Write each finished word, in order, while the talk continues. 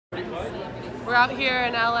We're out here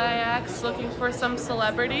in LAX looking for some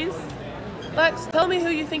celebrities. Lex, tell me who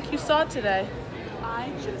you think you saw today.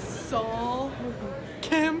 I just saw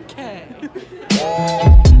Kim K.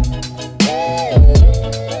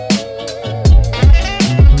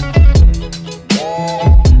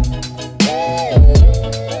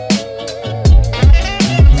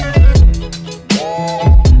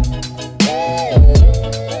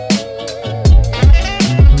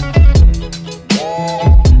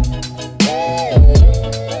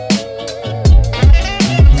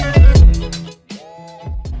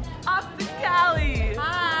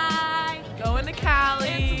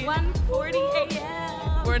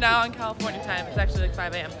 We're now on California time. It's actually like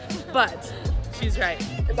 5 a.m. But she's right.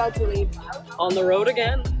 About to leave. On the road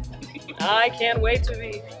again. I can't wait to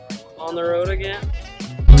be on the road again.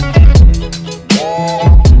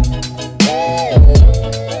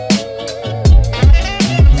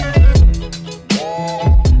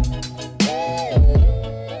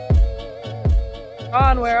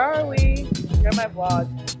 Ron, where are we? You're on my vlog.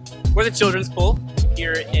 We're the children's pool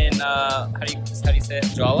here in how do you say it?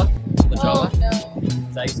 Jala? La Jolla? Oh, no.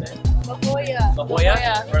 Is that how you say it? La Jolla. La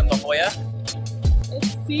Jolla? We're in La Jolla.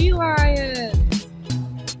 It's sea lions.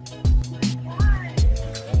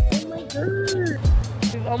 Oh my god.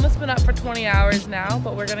 We've almost been up for 20 hours now,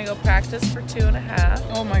 but we're gonna go practice for 2.5.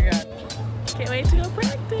 Oh my god. Can't wait to go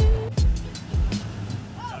practice.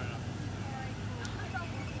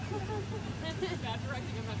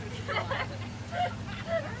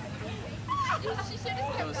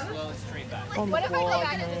 Go slow, straight back. What if I go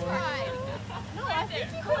back to this ride? No, I think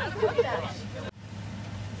you could do that.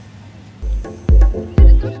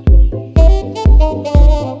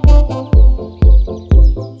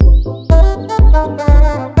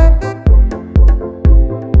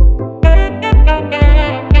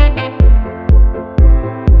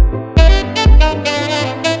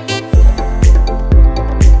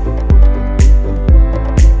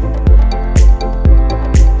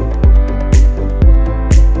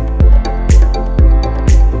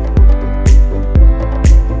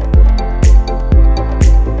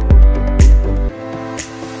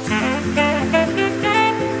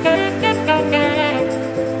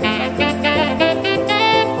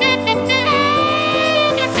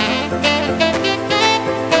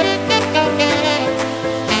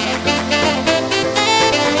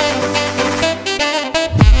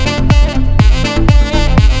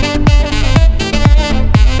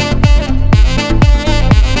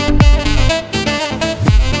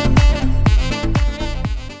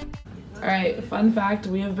 Fun fact,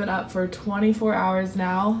 we have been up for 24 hours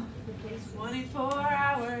now. 24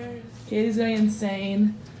 hours. Katie's going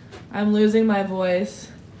insane. I'm losing my voice.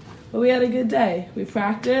 But we had a good day. We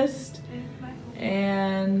practiced.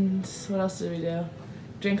 And what else did we do?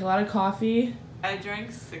 Drink a lot of coffee. I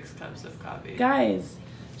drank 6 cups of coffee. Guys,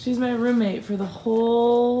 she's my roommate for the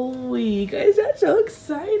whole week. Is that so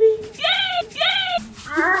exciting? Yay!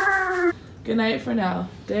 Yay! Good night for now.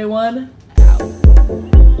 Day 1, out.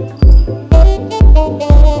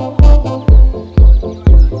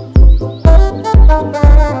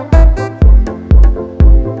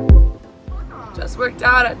 Just worked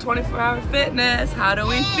out at 24 Hour Fitness. How do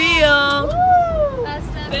we feel? Woo!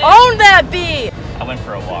 Own that beat! I went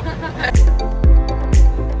for a walk.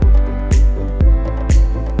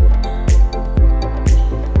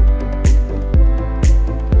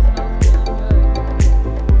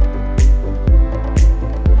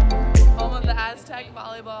 Home of the Aztec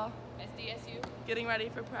volleyball. SDSU. Getting ready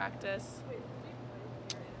for practice.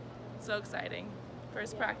 So exciting.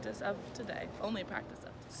 First practice of today. Only practice of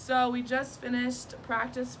today. So we just finished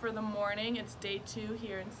practice for the morning. It's day 2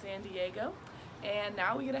 here in San Diego. And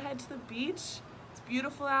now we get to head to the beach. It's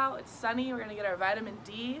beautiful out. It's sunny. We're going to get our vitamin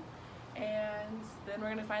D. And then we're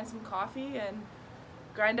going to find some coffee and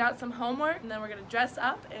grind out some homework. And then we're going to dress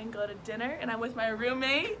up and go to dinner. And I'm with my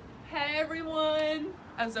roommate. Hey everyone.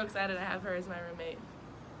 I'm so excited to have her as my roommate.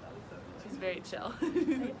 She's very chill.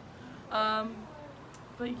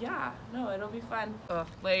 But yeah, no, it'll be fun. Oh,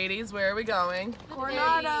 ladies, where are we going?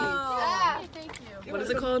 Coronado. Yeah. Thank you. What is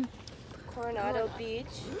it called? Coronado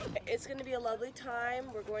Beach. It's going to be a lovely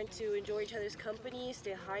time. We're going to enjoy each other's company,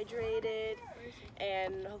 stay hydrated,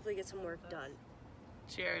 and hopefully get some work done.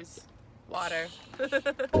 Cheers. Water.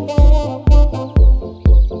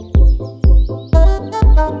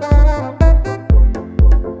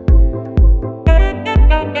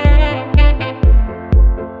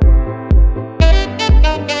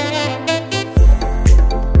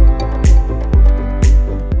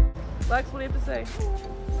 Lex, what do you have to say? Is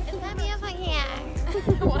that beautiful hair?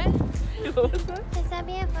 What? What was that? Is that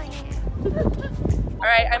beautiful hair?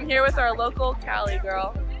 Alright, I'm here with our local Cali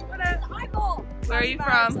girl. it. Where are you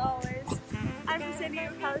from? Always. I'm from San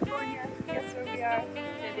Diego, California. Guess where we are?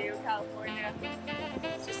 San Diego, California.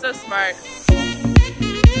 She's so smart.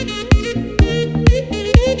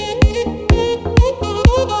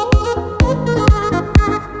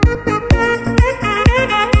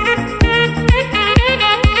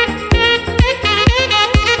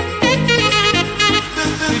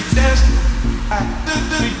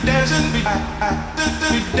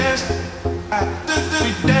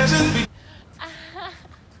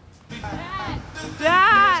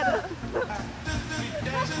 Dad!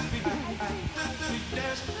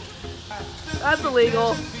 That's illegal.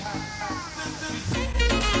 Look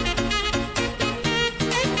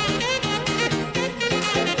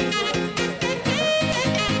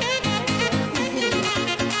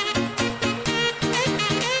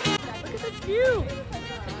at this view!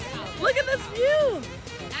 Look at this view!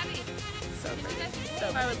 So pretty. So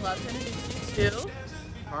I would love to introduce you to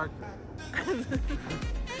Parker.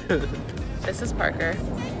 This is Parker.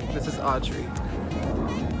 This is Audrey.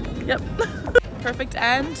 Yep. Perfect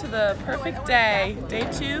end to the perfect day. Day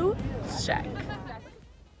 2, check.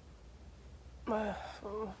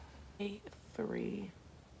 Day 3.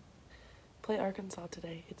 Play Arkansas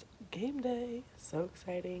today. It's game day. So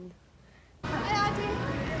exciting. Hi, Audrey.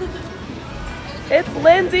 It's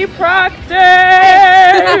Lindsay Proctor!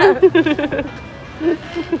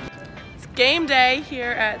 It's game day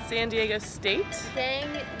here at San Diego State.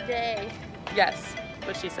 Dang day. Yes,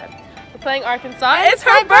 what she said. We're playing Arkansas. It's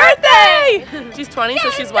her birthday! She's 20, so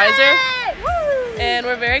she's wiser. Woo! And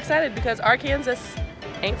we're very excited because Arkansas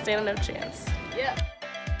ain't standing no chance. Yeah.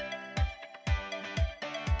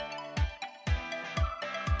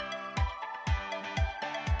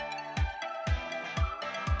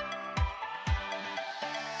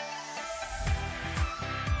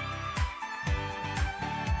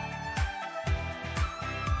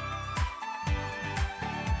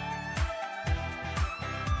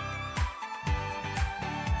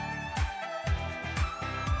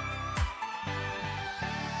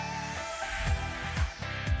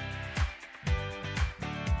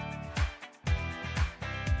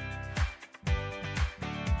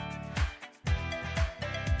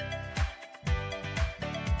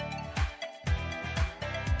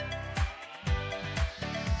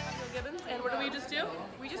 And what did we just do?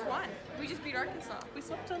 We just won. We just beat Arkansas. We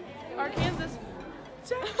swept them. Arkansas.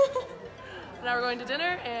 Now we're going to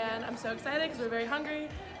dinner, and I'm so excited because we're very hungry.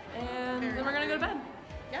 And then we're going to go to bed.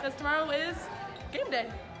 Because tomorrow is game day.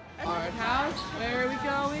 Hard house. Where are we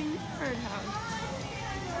going? Hard house.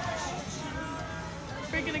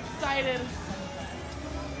 Freaking excited.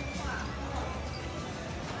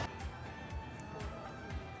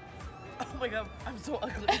 Oh my god, I'm so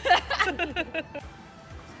ugly.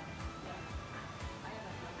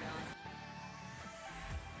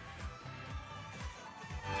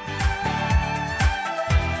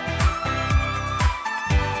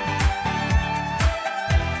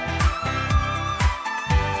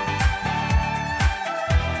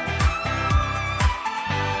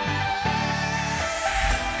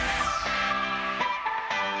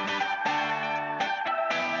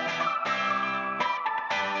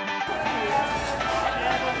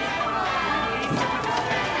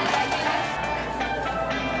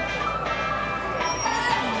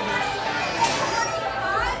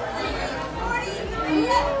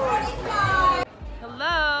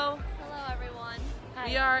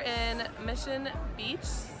 We are in Mission Beach,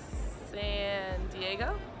 San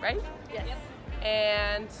Diego, right? Yes.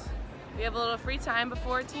 And we have a little free time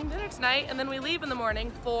before team dinner tonight, and then we leave in the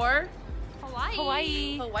morning for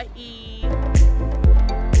Hawaii. Hawaii.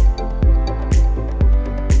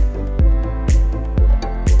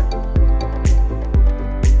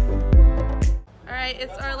 All right,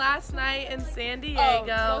 it's our last night in San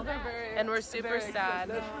Diego, and we're super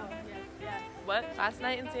sad. What? Last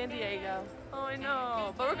night in San Diego. Oh, I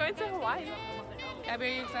know. But we're going to Hawaii. Abby, are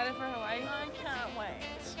you excited for Hawaii? I can't wait.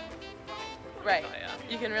 Right.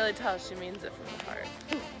 You can really tell she means it from the heart.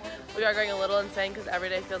 We are going a little insane because every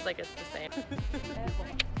day feels like it's the same.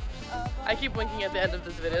 I keep winking at the end of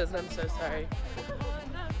this video, and I'm so sorry.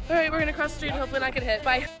 All right, we're going to cross the street and hopefully not get hit.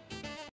 Bye.